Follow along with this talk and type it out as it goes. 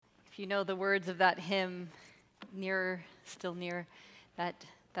you know the words of that hymn, Nearer, Still Near, that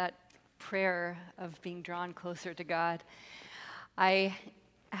prayer of being drawn closer to God, I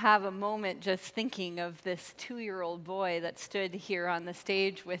have a moment just thinking of this 2-year-old boy that stood here on the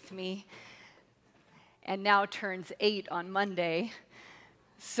stage with me and now turns 8 on Monday.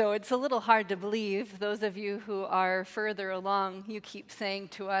 So it's a little hard to believe. Those of you who are further along, you keep saying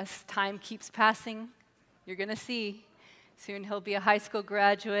to us, time keeps passing. You're going to see. Soon he'll be a high school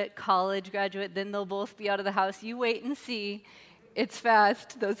graduate, college graduate, then they'll both be out of the house. You wait and see. It's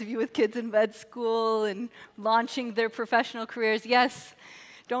fast. Those of you with kids in med school and launching their professional careers, yes,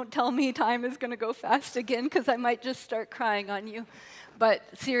 don't tell me time is going to go fast again because I might just start crying on you. But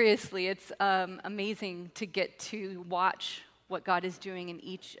seriously, it's amazing to get to watch what God is doing in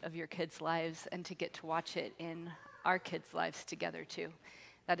each of your kids' lives and to get to watch it in our kids' lives together too.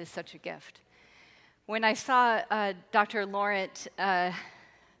 That is such a gift. When I saw Dr. Laurent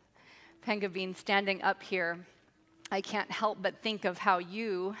Pengabine standing up here, I can't help but think of how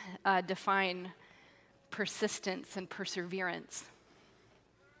you define persistence and perseverance.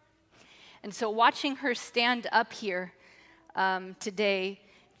 And so watching her stand up here today,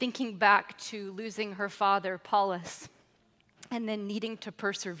 thinking back to losing her father, Paulus, and then needing to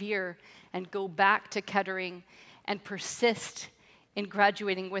persevere and go back to Kettering and persist in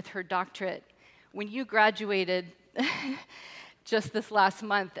graduating with her doctorate. When you graduated just this last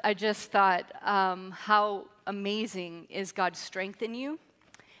month, I just thought how amazing is God's strength in you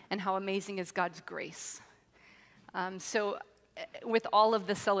and how amazing is God's grace. So with all of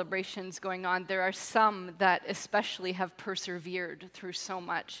the celebrations going on, there are some that especially have persevered through so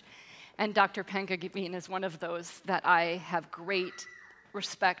much. And Dr. Pengabine is one of those that I have great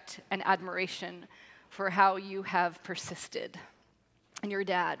respect and admiration for how you have persisted. And your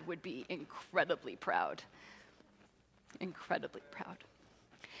dad would be incredibly proud. Incredibly proud.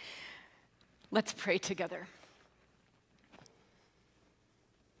 Let's pray together.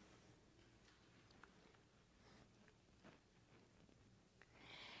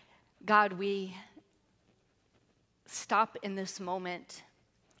 God, we stop in this moment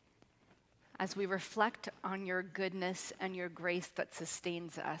as we reflect on your goodness and your grace that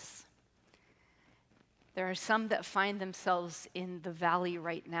sustains us. There are some that find themselves in the valley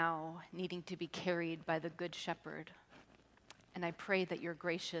right now, needing to be carried by the Good Shepherd. And I pray that your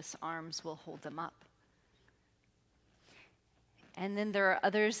gracious arms will hold them up. And then there are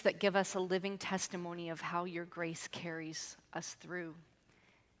others that give us a living testimony of how your grace carries us through.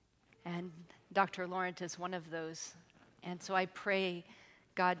 And Dr. Laurent is one of those. And so I pray,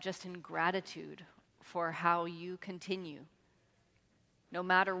 God, just in gratitude for how you continue, no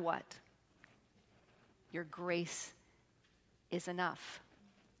matter what. Your grace is enough.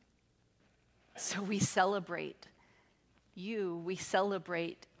 So we celebrate you. We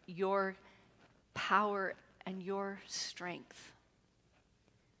celebrate your power and your strength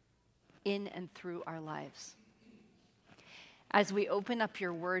in and through our lives. As we open up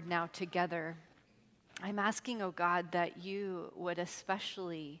your word now together, I'm asking, oh God, that you would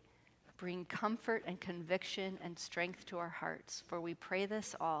especially bring comfort and conviction and strength to our hearts, for we pray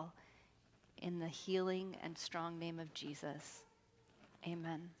this all in the healing and strong name of Jesus.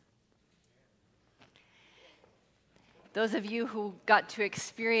 Amen. Those of you who got to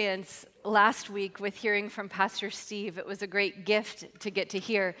experience last week with hearing from Pastor Steve, it was a great gift to get to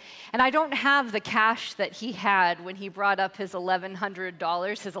hear. And I don't have the cash that he had when he brought up his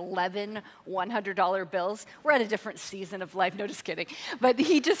 $1,100, his 11 $100 bills. We're at a different season of life, no, just kidding. But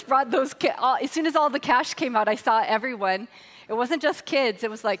he just brought those, as soon as all the cash came out, I saw everyone. It wasn't just kids, it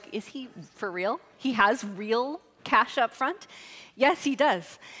was like, is he for real? He has real cash up front? Yes, he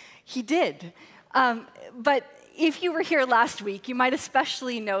does. He did. But if you were here last week, you might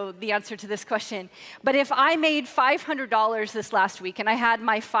especially know the answer to this question. But if I made $500 this last week and I had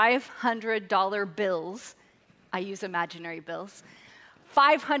my $500 bills, I use imaginary bills,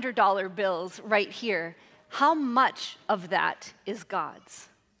 $500 bills right here, how much of that is God's?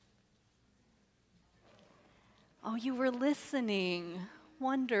 Oh, you were listening.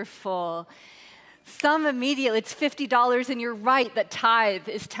 Wonderful. Some immediately, it's $50, and you're right that tithe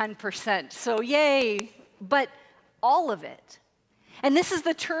is 10%. So yay. But all of it. And this is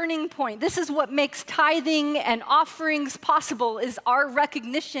the turning point. This is what makes tithing and offerings possible, is our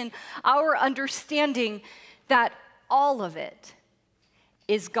recognition, our understanding that all of it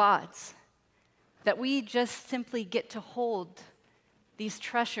is God's. That we just simply get to hold these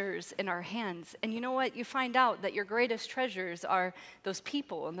treasures in our hands. And you know what? You find out that your greatest treasures are those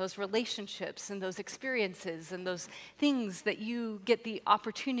people and those relationships and those experiences and those things that you get the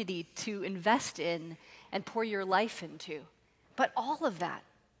opportunity to invest in and pour your life into. But all of that,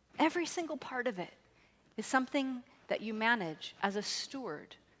 Every single part of it is something that you manage as a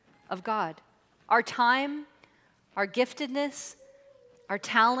steward of God. Our time, our giftedness, our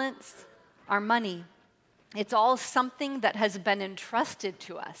talents, our money, it's all something that has been entrusted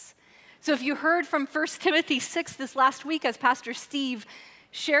to us. So if you heard from 1 Timothy 6 this last week, as Pastor Steve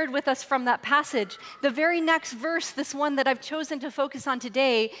shared with us from that passage, the very next verse, this one that I've chosen to focus on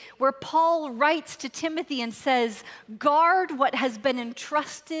today, where Paul writes to Timothy and says, guard what has been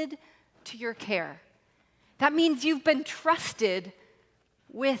entrusted to your care. That means you've been trusted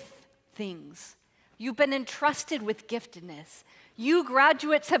with things. You've been entrusted with giftedness. You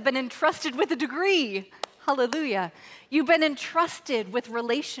graduates have been entrusted with a degree. Hallelujah. You've been entrusted with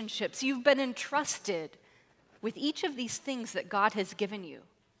relationships. You've been entrusted with each of these things that God has given you.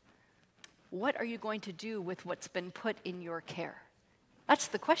 What are you going to do with what's been put in your care? That's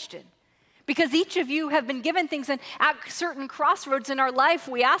the question. Because each of you have been given things, and at certain crossroads in our life,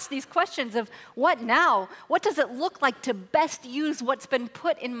 we ask these questions of what now? What does it look like to best use what's been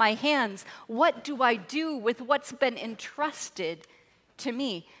put in my hands? What do I do with what's been entrusted to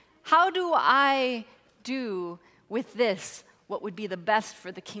me? How do I do with this what would be the best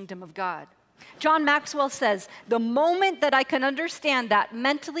for the kingdom of God? John Maxwell says, the moment that I can understand that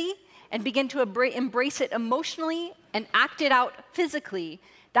mentally and begin to embrace it emotionally and act it out physically,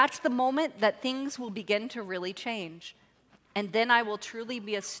 that's the moment that things will begin to really change. And then I will truly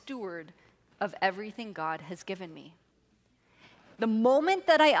be a steward of everything God has given me. The moment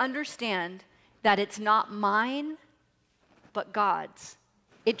that I understand that it's not mine, but God's,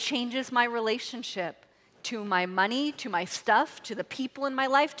 it changes my relationship to my money, to my stuff, to the people in my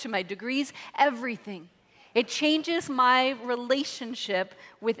life, to my degrees, everything. It changes my relationship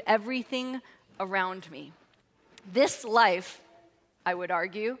with everything around me. This life, I would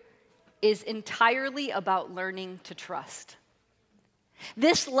argue, is entirely about learning to trust.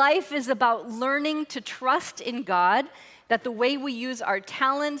 This life is about learning to trust in God, that the way we use our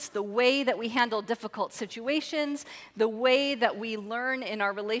talents, the way that we handle difficult situations, the way that we learn in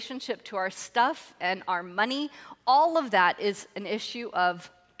our relationship to our stuff and our money, all of that is an issue of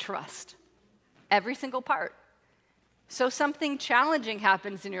trust. Every single part. So something challenging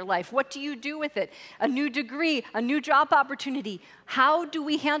happens in your life. What do you do with it? A new degree, a new job opportunity. How do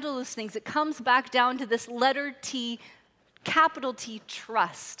we handle those things? It comes back down to this letter T, capital T,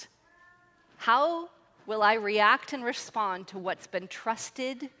 trust. How will I react and respond to what's been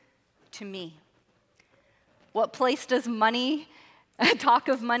trusted to me? What place does money, talk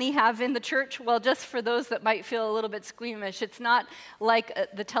of money, have in the church? Well, just for those that might feel a little bit squeamish, it's not like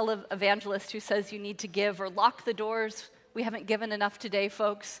the televangelist who says you need to give or lock the doors. We haven't given enough today,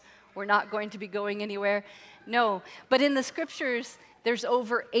 folks. We're not going to be going anywhere. No, but in the scriptures, there's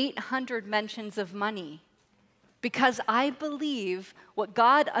over 800 mentions of money. Because I believe what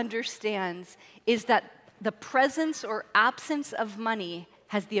God understands is that the presence or absence of money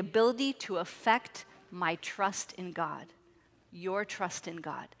has the ability to affect my trust in God, your trust in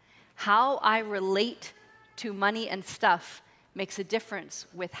God. How I relate to money and stuff makes a difference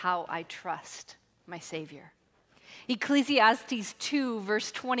with how I trust my Savior. Ecclesiastes 2,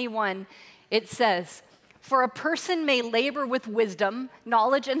 verse 21, it says, "For a person may labor with wisdom,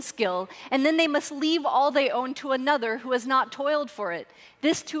 knowledge, and skill, and then they must leave all they own to another who has not toiled for it.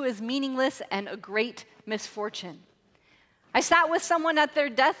 This too is meaningless and a great misfortune." I sat with someone at their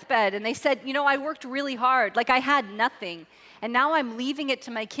deathbed, and they said, I worked really hard, like I had nothing, and now I'm leaving it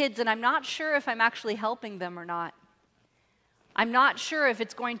to my kids, and I'm not sure if I'm actually helping them or not. I'm not sure if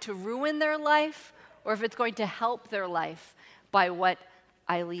it's going to ruin their life or if it's going to help their life by what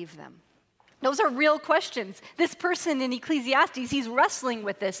I leave them. Those are real questions. This person in Ecclesiastes, he's wrestling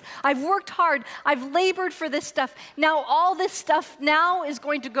with this. I've worked hard. I've labored for this stuff. Now all this stuff now is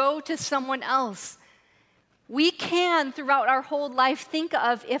going to go to someone else. We can, throughout our whole life, think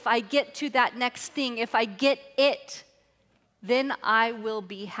of, if I get to that next thing, if I get it, then I will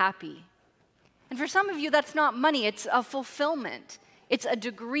be happy. And for some of you, that's not money. It's a fulfillment. It's a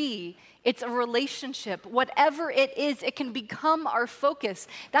degree. It's a relationship. Whatever it is, it can become our focus.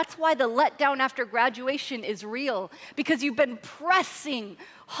 That's why the letdown after graduation is real, because you've been pressing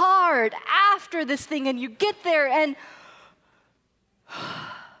hard after this thing, and you get there, and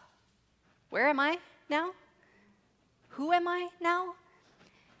where am I now? Who am I now?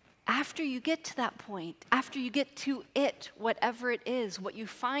 After you get to that point, after you get to it, whatever it is, what you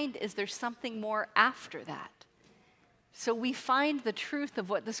find is there's something more after that. So we find the truth of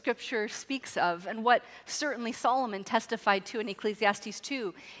what the scripture speaks of, and what certainly Solomon testified to in Ecclesiastes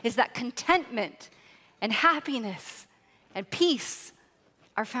 2, is that contentment and happiness and peace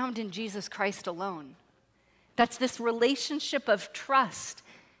are found in Jesus Christ alone. That's this relationship of trust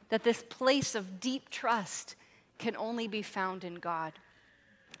that this place of deep trust can only be found in God.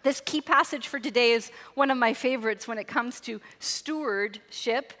 This key passage for today is one of my favorites when it comes to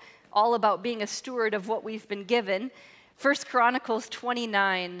stewardship, all about being a steward of what we've been given. 1 Chronicles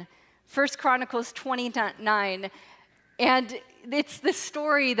 29. 1 Chronicles 29. And it's the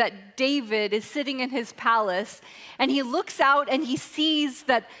story that David is sitting in his palace, and he looks out and he sees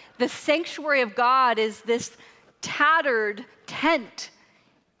that the sanctuary of God is this tattered tent.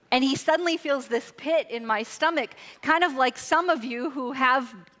 And he suddenly feels this pit in my stomach, kind of like some of you who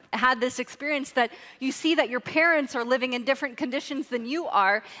have had this experience that you see that your parents are living in different conditions than you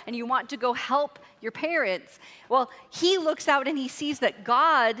are, and you want to go help your parents. Well, he looks out and he sees that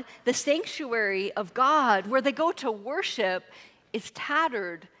God, the sanctuary of God, where they go to worship, is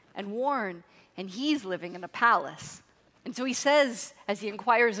tattered and worn, and he's living in a palace. And so he says, as he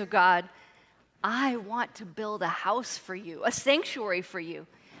inquires of God, I want to build a house for you, a sanctuary for you.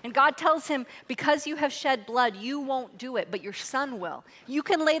 And God tells him, because you have shed blood, you won't do it, but your son will. You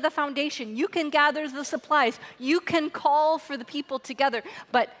can lay the foundation. You can gather the supplies. You can call for the people together,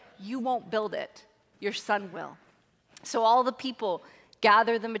 but you won't build it. Your son will. So all the people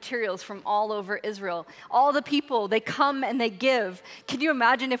gather the materials from all over Israel. All the people, they come and they give. Can you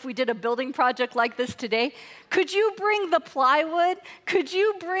imagine if we did a building project like this today? Could you bring the plywood? Could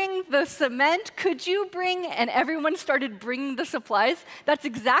you bring the cement? Could you bring, and everyone started bringing the supplies? That's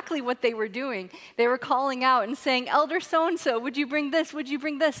exactly what they were doing. They were calling out and saying, Elder so-and-so, would you bring this? Would you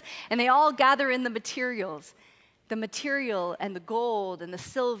bring this? And they all gather in the materials. The material and the gold and the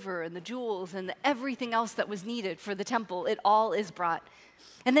silver and the jewels and everything else that was needed for the temple, it all is brought.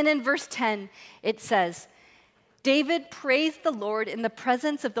 And then in verse 10, it says, David praised the Lord in the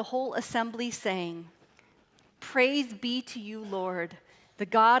presence of the whole assembly, saying, Praise be to you, Lord, the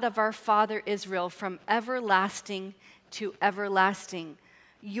God of our father Israel, from everlasting to everlasting.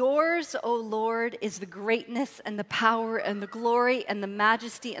 Yours, O Lord, is the greatness and the power and the glory and the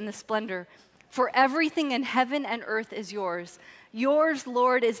majesty and the splendor. For everything in heaven and earth is yours. Yours,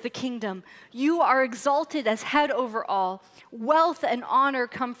 Lord, is the kingdom. You are exalted as head over all. Wealth and honor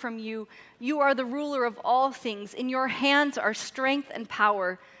come from you. You are the ruler of all things. In your hands are strength and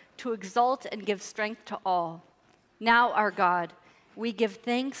power to exalt and give strength to all. Now, our God, we give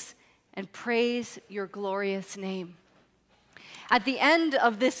thanks and praise your glorious name. At the end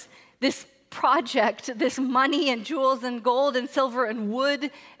of this project, this money and jewels and gold and silver and wood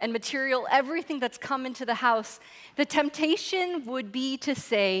and material, everything that's come into the house, the temptation would be to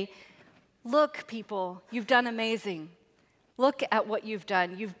say, look, people, you've done amazing. Look at what you've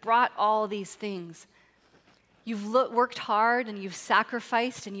done. You've brought all these things. You've worked hard and you've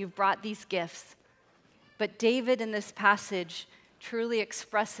sacrificed and you've brought these gifts. But David in this passage truly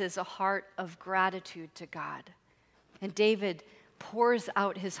expresses a heart of gratitude to God. And David pours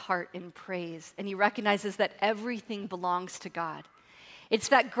out his heart in praise, and he recognizes that everything belongs to God. It's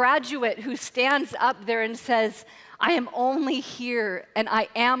that graduate who stands up there and says, I am only here, and I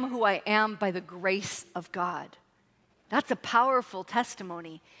am who I am by the grace of God. That's a powerful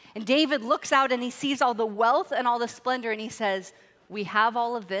testimony. And David looks out and he sees all the wealth and all the splendor, and he says, we have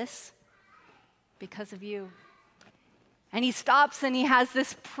all of this because of you. And he stops and he has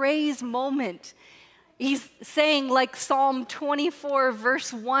this praise moment. He's saying, like Psalm 24,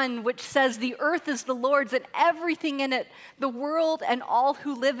 verse 1, which says, the earth is the Lord's and everything in it, the world and all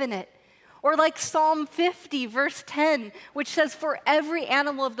who live in it. Or like Psalm 50, verse 10, which says, for every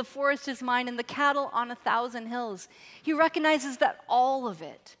animal of the forest is mine and the cattle on 1,000 hills. He recognizes that all of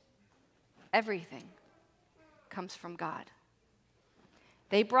it, everything, comes from God.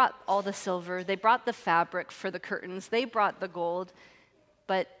 They brought all the silver, they brought the fabric for the curtains, they brought the gold,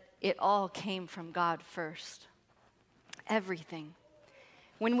 but it all came from God first. Everything.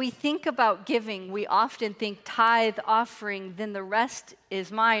 When we think about giving, we often think tithe, offering, then the rest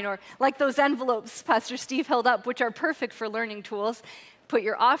is mine. Or like those envelopes Pastor Steve held up, which are perfect for learning tools. Put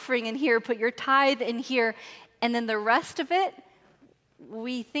your offering in here, put your tithe in here, and then the rest of it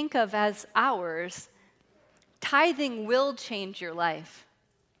we think of as ours. Tithing will change your life.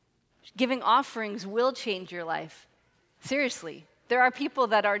 Giving offerings will change your life. Seriously. There are people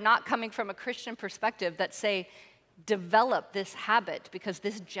that are not coming from a Christian perspective that say, develop this habit because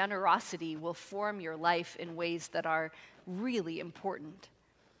this generosity will form your life in ways that are really important.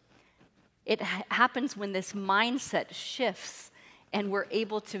 It happens when this mindset shifts and we're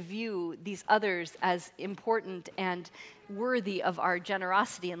able to view these others as important and worthy of our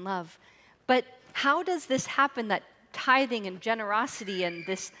generosity and love. But how does this happen that tithing and generosity and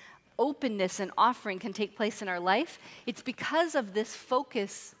this openness and offering can take place in our life? It's because of this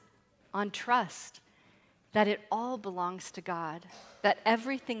focus on trust. that it all belongs to God, that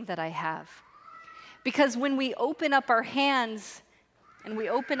everything that I have. Because when we open up our hands and we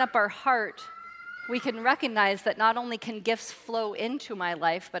open up our heart, we can recognize that not only can gifts flow into my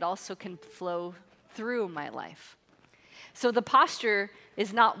life, but also can flow through my life. So the posture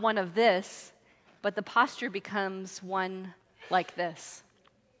is not one of this, but the posture becomes one like this.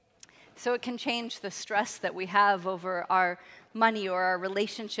 So it can change the stress that we have over our money or our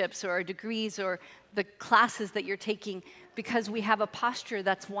relationships or our degrees or the classes that you're taking, because we have a posture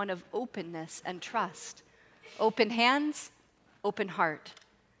that's one of openness and trust. Open hands, open heart.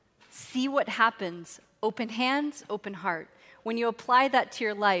 See what happens. Open hands, open heart. When you apply that to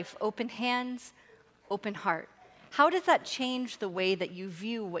your life, open hands, open heart. How does that change the way that you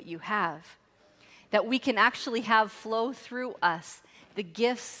view what you have? That we can actually have flow through us the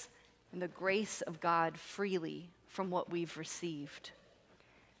gifts and the grace of God freely from what we've received.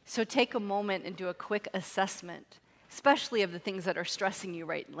 So take a moment and do a quick assessment, especially of the things that are stressing you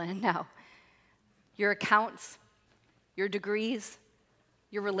right now. Your accounts, your degrees,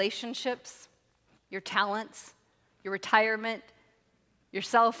 your relationships, your talents, your retirement, your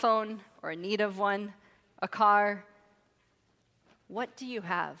cell phone or in need of one, a car. What do you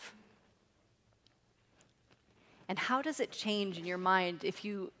have? And how does it change in your mind if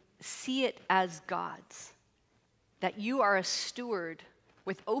you see it as God's? That you are a steward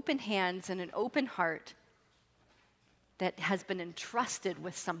with open hands and an open heart that has been entrusted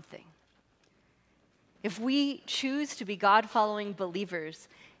with something. If we choose to be God-following believers,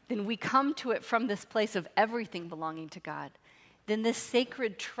 then we come to it from this place of everything belonging to God. Then this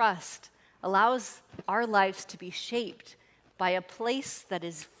sacred trust allows our lives to be shaped by a place that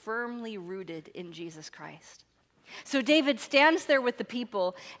is firmly rooted in Jesus Christ. So David stands there with the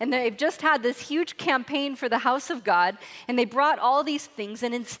people, and they've just had this huge campaign for the house of God, and they brought all these things,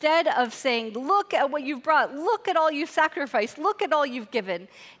 and instead of saying, look at what you've brought, look at all you've sacrificed, look at all you've given,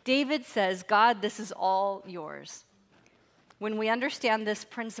 David says, God, this is all yours. When we understand this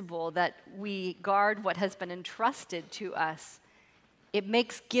principle that we guard what has been entrusted to us, it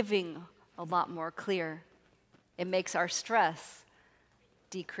makes giving a lot more clear. It makes our stress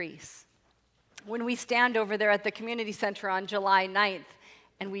decrease. When we stand over there at the community center on July 9th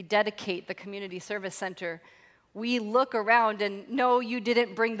and we dedicate the community service center, we look around and no, you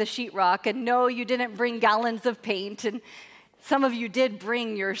didn't bring the sheetrock, and no, you didn't bring gallons of paint, and some of you did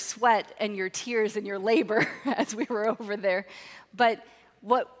bring your sweat and your tears and your labor as we were over there. But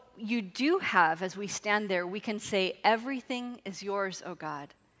what you do have as we stand there, we can say, everything is yours, O God.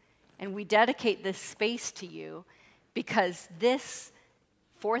 And we dedicate this space to you because this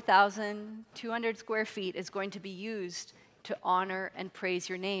 4,200 square feet is going to be used to honor and praise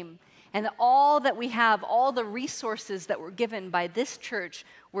your name. And all that we have, all the resources that were given by this church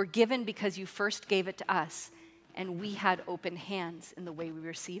were given because you first gave it to us. And we had open hands in the way we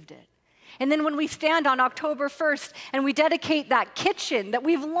received it. And then when we stand on October 1st and we dedicate that kitchen that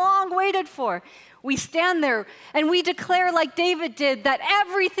we've long waited for, we stand there and we declare like David did that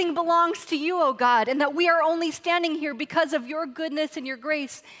everything belongs to you, O God, and that we are only standing here because of your goodness and your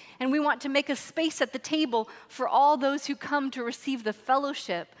grace. And we want to make a space at the table for all those who come to receive the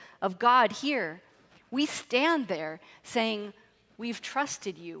fellowship of God here. We stand there saying, we've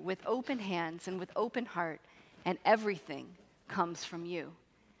trusted you with open hands and with open heart, and everything comes from you.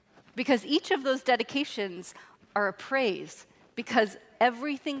 Because each of those dedications are a praise, because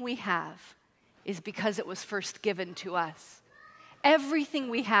everything we have is because it was first given to us. Everything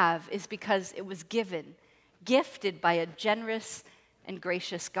we have is because it was given, gifted by a generous and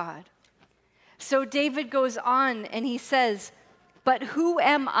gracious God. So David goes on and he says, but who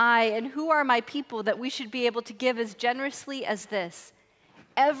am I and who are my people that we should be able to give as generously as this?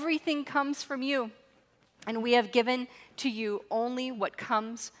 Everything comes from you, and we have given to you only what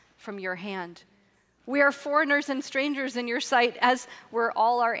comes from your hand. We are foreigners and strangers in your sight, as were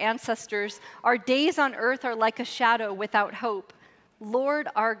all our ancestors. Our days on earth are like a shadow without hope. Lord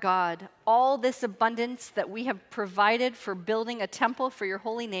our God, all this abundance that we have provided for building a temple for your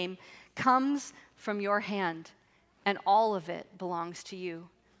holy name comes from your hand, and all of it belongs to you.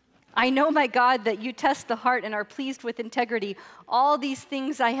 I know, my God, that you test the heart and are pleased with integrity. All these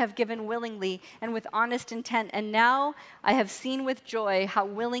things I have given willingly and with honest intent, and now I have seen with joy how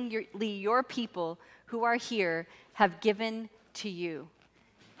willingly your people who are here have given to you.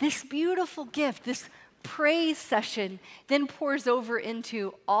 This beautiful gift, this praise session, then pours over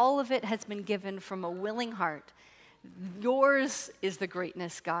into all of it has been given from a willing heart. Yours is the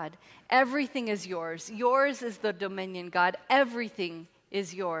greatness, God. Everything is yours. Yours is the dominion, God. Everything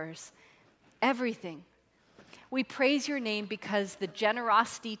is yours. Everything. We praise your name because the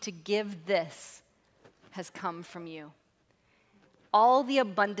generosity to give this has come from you. All the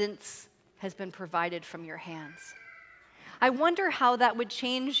abundance has been provided from your hands. I wonder how that would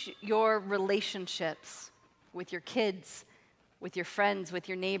change your relationships with your kids, with your friends, with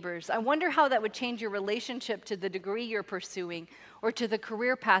your neighbors. I wonder how that would change your relationship to the degree you're pursuing, or to the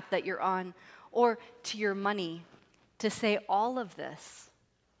career path that you're on, or to your money, to say all of this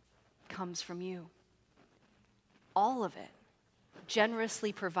comes from you. All of it,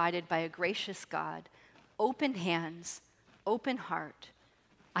 generously provided by a gracious God, open hands, open heart.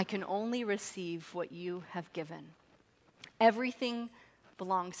 I can only receive what you have given. Everything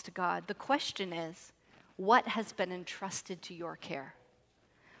belongs to God. The question is, what has been entrusted to your care?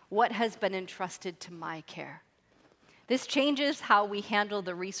 What has been entrusted to my care? This changes how we handle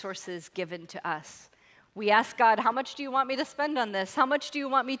the resources given to us. We ask God, how much do you want me to spend on this? How much do you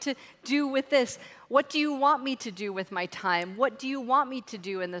want me to do with this? What do you want me to do with my time? What do you want me to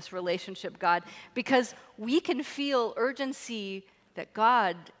do in this relationship, God? Because we can feel urgency that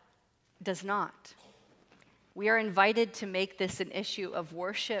God does not. We are invited to make this an issue of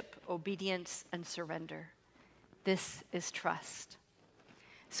worship, obedience, and surrender. This is trust.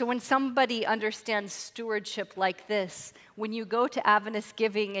 So when somebody understands stewardship like this, when you go to Adventist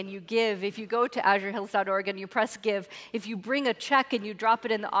Giving and you give, if you go to AzureHills.org and you press give, if you bring a check and you drop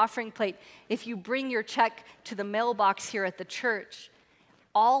it in the offering plate, if you bring your check to the mailbox here at the church,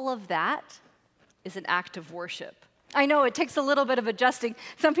 all of that is an act of worship. I know it takes a little bit of adjusting.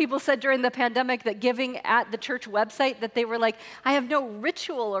 Some people said during the pandemic that giving at the church website, that they were like, I have no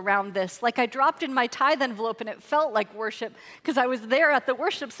ritual around this. Like I dropped in my tithe envelope and it felt like worship because I was there at the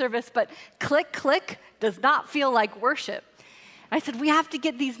worship service, but click, click does not feel like worship. I said, we have to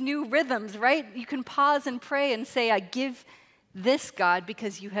get these new rhythms, right? You can pause and pray and say, I give this, God,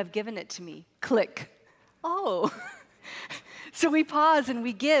 because you have given it to me. Click. Oh. So we pause and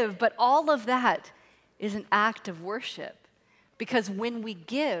we give, but all of that is an act of worship. Because when we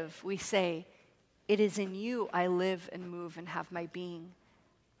give, we say, it is in you I live and move and have my being.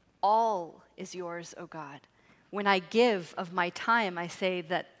 All is yours, O God. When I give of my time, I say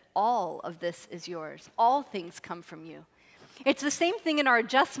that all of this is yours. All things come from you. It's the same thing in our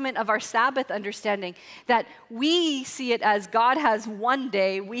adjustment of our Sabbath understanding, that we see it as God has one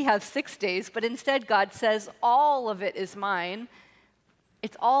day, we have 6 days, but instead God says, all of it is mine.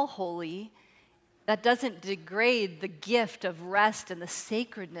 It's all holy. That doesn't degrade the gift of rest and the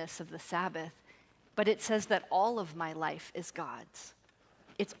sacredness of the Sabbath, but it says that all of my life is God's.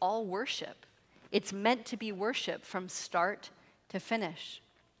 It's all worship. It's meant to be worship from start to finish.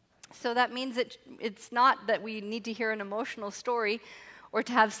 So that means it's not that we need to hear an emotional story or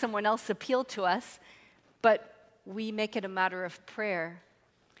to have someone else appeal to us, but we make it a matter of prayer.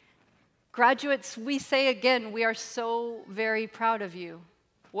 Graduates, we say again, we are so very proud of you.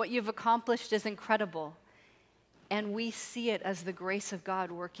 What you've accomplished is incredible, and we see it as the grace of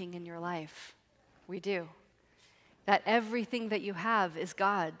God working in your life. We do. That everything that you have is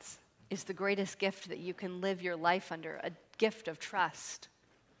God's, is the greatest gift that you can live your life under, a gift of trust.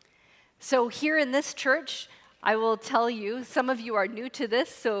 So here in this church, I will tell you, some of you are new to this,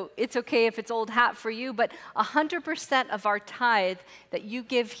 so it's okay if it's old hat for you, but 100% of our tithe that you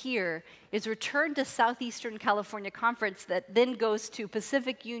give here is returned to Southeastern California Conference, that then goes to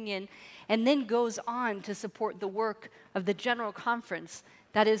Pacific Union and then goes on to support the work of the General Conference.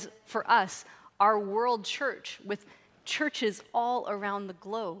 That is, for us, our world church with churches all around the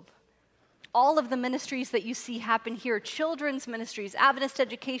globe. All of the ministries that you see happen here, children's ministries, Adventist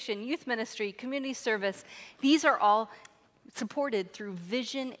education, youth ministry, community service, these are all supported through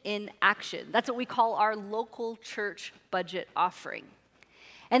Vision in Action. That's what we call our local church budget offering.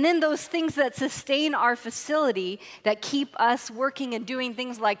 And then those things that sustain our facility, that keep us working and doing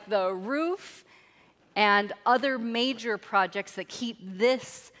things like the roof and other major projects that keep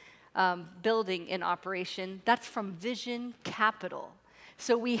this building in operation, that's from Vision Capital.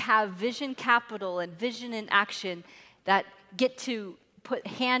 So we have Vision Capital and Vision in Action that get to put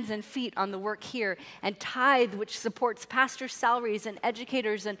hands and feet on the work here, and Tithe, which supports pastors' salaries and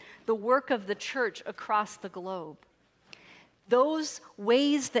educators and the work of the church across the globe. Those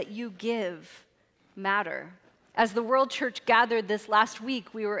ways that you give matter. As the World Church gathered this last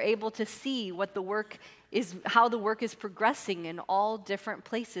week, we were able to see what the work is, how the work is progressing in all different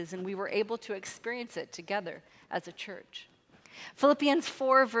places, and we were able to experience it together as a church. Philippians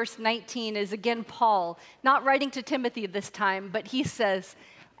 4, verse 19 is again Paul, not writing to Timothy this time, but he says,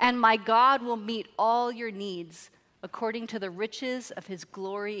 "And my God will meet all your needs according to the riches of his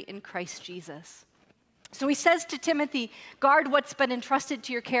glory in Christ Jesus." So he says to Timothy, guard what's been entrusted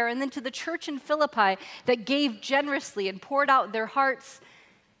to your care, and then to the church in Philippi that gave generously and poured out their hearts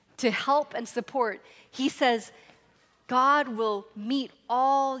to help and support, he says, God will meet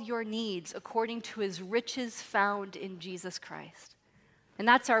all your needs according to his riches found in Jesus Christ. And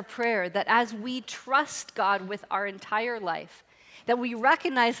that's our prayer, that as we trust God with our entire life, that we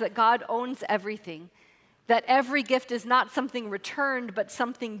recognize that God owns everything, that every gift is not something returned, but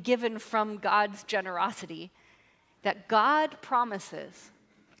something given from God's generosity, that God promises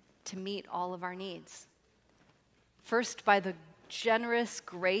to meet all of our needs. First, by the generous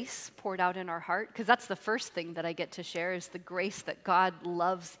grace poured out in our heart, because that's the first thing that I get to share, is the grace that God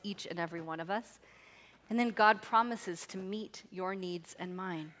loves each and every one of us. And then God promises to meet your needs and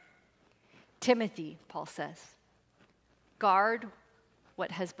mine. Timothy, Paul says, guard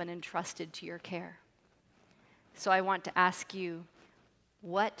what has been entrusted to your care. So I want to ask you,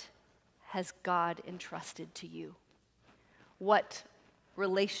 what has God entrusted to you? What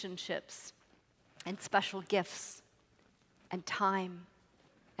relationships and special gifts and time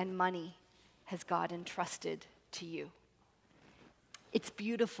and money has God entrusted to you? It's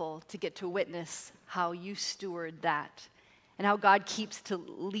beautiful to get to witness how you steward that and how God keeps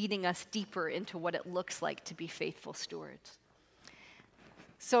leading us deeper into what it looks like to be faithful stewards.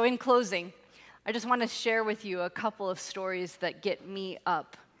 So in closing, I just want to share with you a couple of stories that get me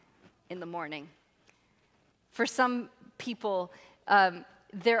up in the morning. For some people,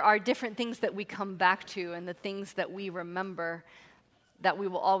 there are different things that we come back to and the things that we remember that we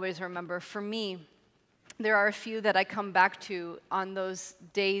will always remember. For me, there are a few that I come back to on those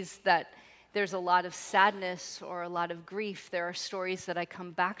days that there's a lot of sadness or a lot of grief. There are stories that I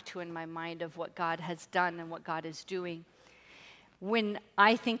come back to in my mind of what God has done and what God is doing. When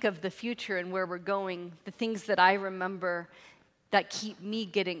I think of the future and where we're going, the things that I remember that keep me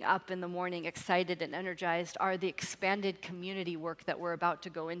getting up in the morning excited and energized are the expanded community work that we're about to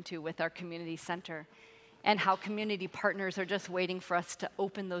go into with our community center, and how community partners are just waiting for us to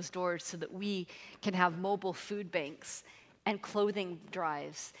open those doors so that we can have mobile food banks and clothing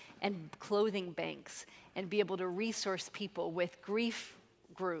drives and clothing banks and be able to resource people with grief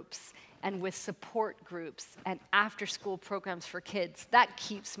groups and with support groups and after-school programs for kids. That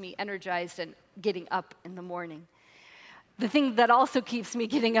keeps me energized and getting up in the morning. The thing that also keeps me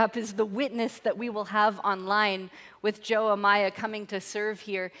getting up is the witness that we will have online with Joe Amaya coming to serve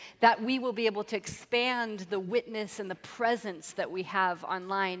here, that we will be able to expand the witness and the presence that we have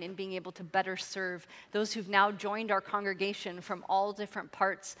online in being able to better serve those who've now joined our congregation from all different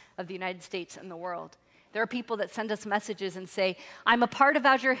parts of the United States and the world. There are people that send us messages and say, I'm a part of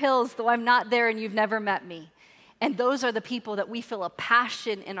Azure Hills, though I'm not there and you've never met me. And those are the people that we feel a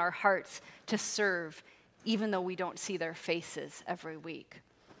passion in our hearts to serve, even though we don't see their faces every week.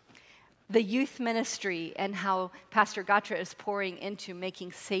 The youth ministry and how Pastor Gatra is pouring into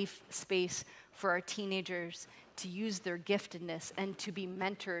making safe space for our teenagers to use their giftedness and to be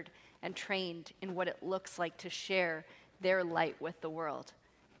mentored and trained in what it looks like to share their light with the world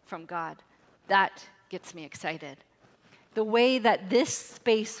from God. That gets me excited. The way that this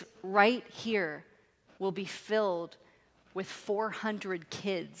space right here will be filled with 400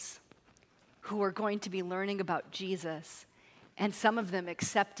 kids who are going to be learning about Jesus, and some of them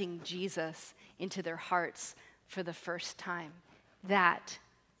accepting Jesus into their hearts for the first time. That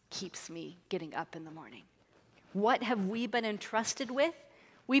keeps me getting up in the morning. What have we been entrusted with?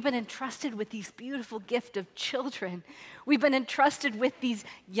 We've been entrusted with these beautiful gift of children. We've been entrusted with these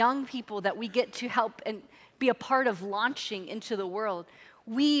young people that we get to help and be a part of launching into the world.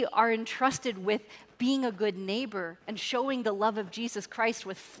 We are entrusted with being a good neighbor and showing the love of Jesus Christ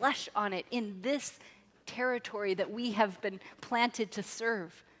with flesh on it in this territory that we have been planted to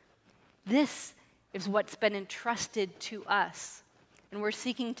serve. This is what's been entrusted to us, and we're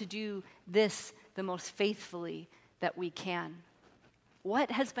seeking to do this the most faithfully that we can. What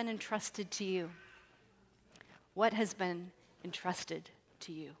has been entrusted to you? What has been entrusted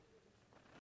to you?